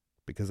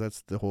 because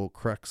that's the whole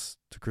crux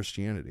to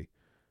Christianity.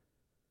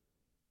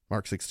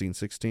 Mark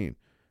 16:16.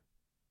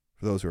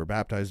 For those who are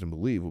baptized and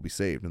believe will be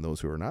saved, and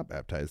those who are not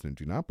baptized and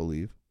do not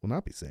believe will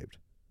not be saved.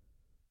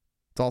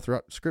 It's all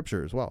throughout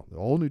Scripture as well, the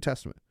whole New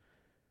Testament.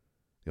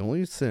 The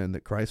only sin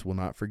that Christ will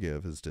not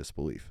forgive is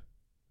disbelief.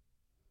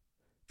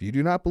 If you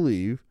do not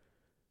believe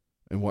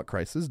in what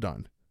Christ has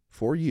done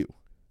for you,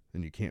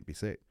 then you can't be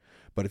saved.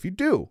 But if you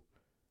do,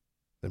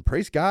 then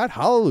praise God,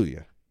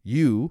 hallelujah,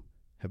 you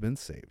have been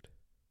saved.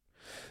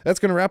 That's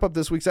going to wrap up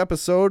this week's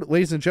episode.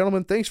 Ladies and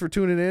gentlemen, thanks for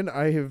tuning in.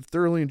 I have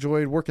thoroughly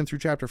enjoyed working through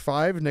chapter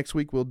 5. Next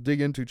week, we'll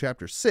dig into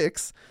chapter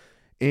 6,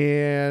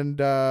 and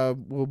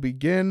we'll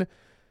begin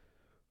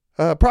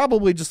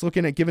probably just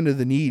looking at giving to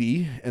the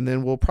needy, and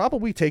then we'll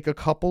probably take a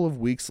couple of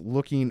weeks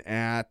looking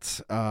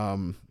at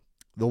the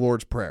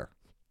Lord's Prayer.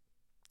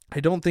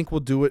 I don't think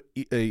we'll do it,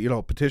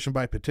 petition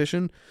by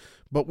petition,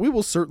 but we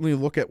will certainly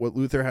look at what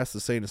Luther has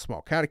to say in a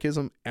small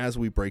catechism as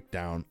we break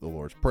down the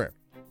Lord's Prayer.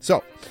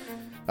 So,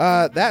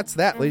 that's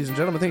that, ladies and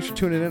gentlemen. Thanks for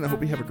tuning in. I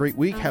hope you have a great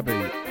week. Have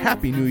a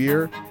happy new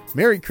year.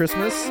 Merry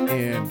Christmas,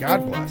 and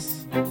God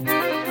bless.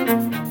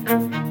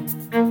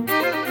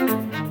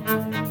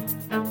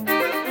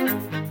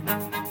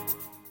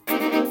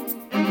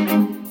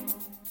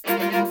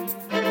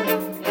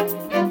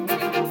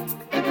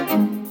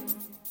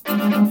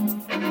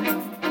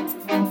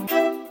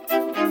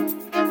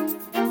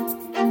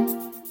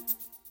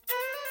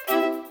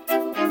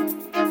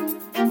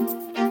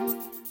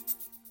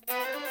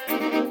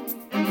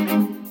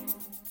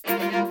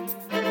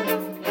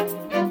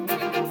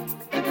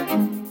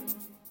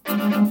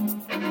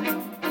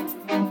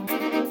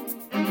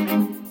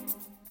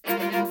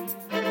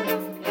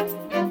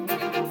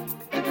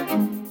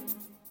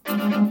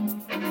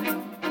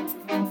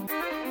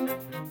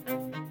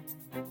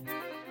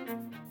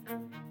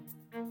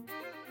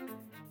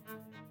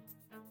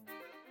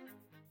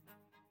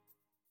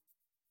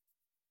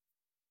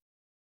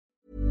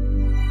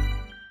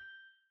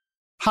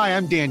 Hi,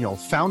 I'm Daniel,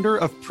 founder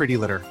of Pretty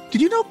Litter.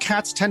 Did you know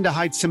cats tend to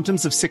hide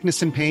symptoms of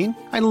sickness and pain?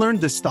 I learned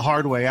this the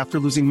hard way after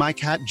losing my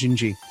cat,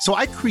 Gingy. So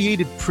I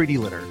created Pretty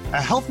Litter,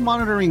 a health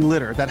monitoring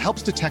litter that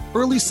helps detect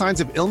early signs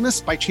of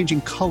illness by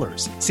changing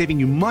colors, saving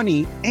you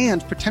money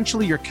and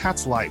potentially your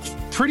cat's life.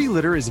 Pretty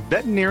Litter is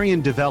veterinarian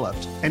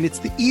developed, and it's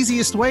the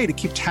easiest way to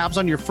keep tabs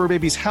on your fur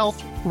baby's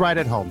health right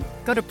at home.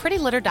 Go to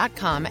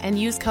prettylitter.com and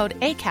use code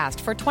ACAST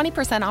for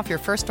 20% off your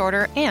first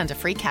order and a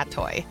free cat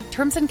toy.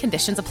 Terms and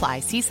conditions apply.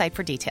 See site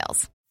for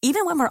details.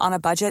 Even when we're on a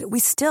budget, we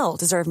still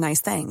deserve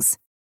nice things.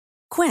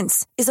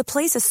 Quince is a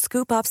place to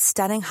scoop up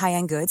stunning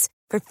high-end goods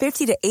for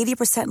 50 to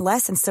 80%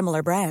 less than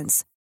similar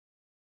brands.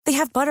 They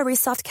have buttery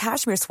soft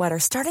cashmere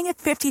sweaters starting at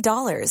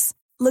 $50,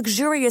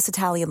 luxurious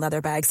Italian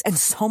leather bags, and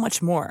so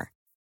much more.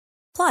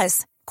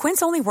 Plus,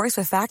 Quince only works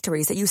with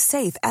factories that use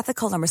safe,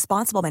 ethical, and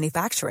responsible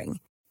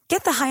manufacturing.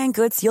 Get the high-end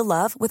goods you'll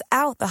love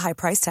without the high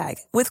price tag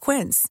with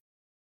Quince.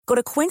 Go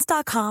to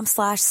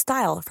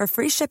quince.com/style for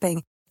free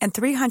shipping and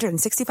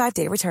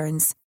 365-day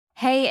returns.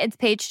 Hey, it's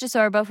Paige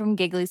DeSorbo from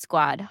Giggly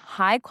Squad.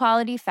 High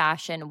quality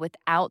fashion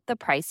without the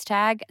price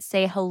tag.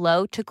 Say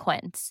hello to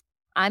Quince.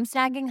 I'm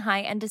snagging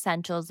high-end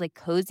essentials like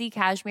cozy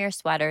cashmere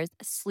sweaters,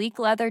 sleek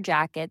leather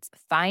jackets,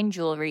 fine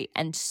jewelry,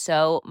 and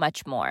so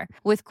much more.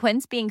 With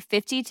Quince being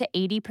 50 to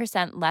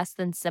 80% less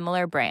than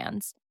similar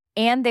brands.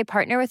 And they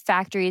partner with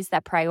factories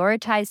that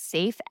prioritize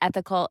safe,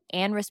 ethical,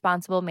 and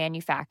responsible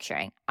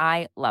manufacturing.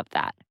 I love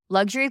that.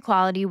 Luxury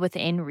quality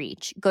within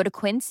reach. Go to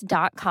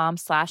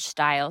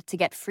quince.com/style to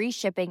get free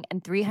shipping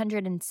and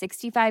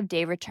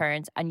 365-day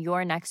returns on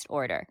your next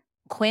order.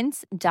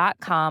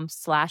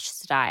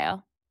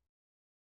 Quince.com/style.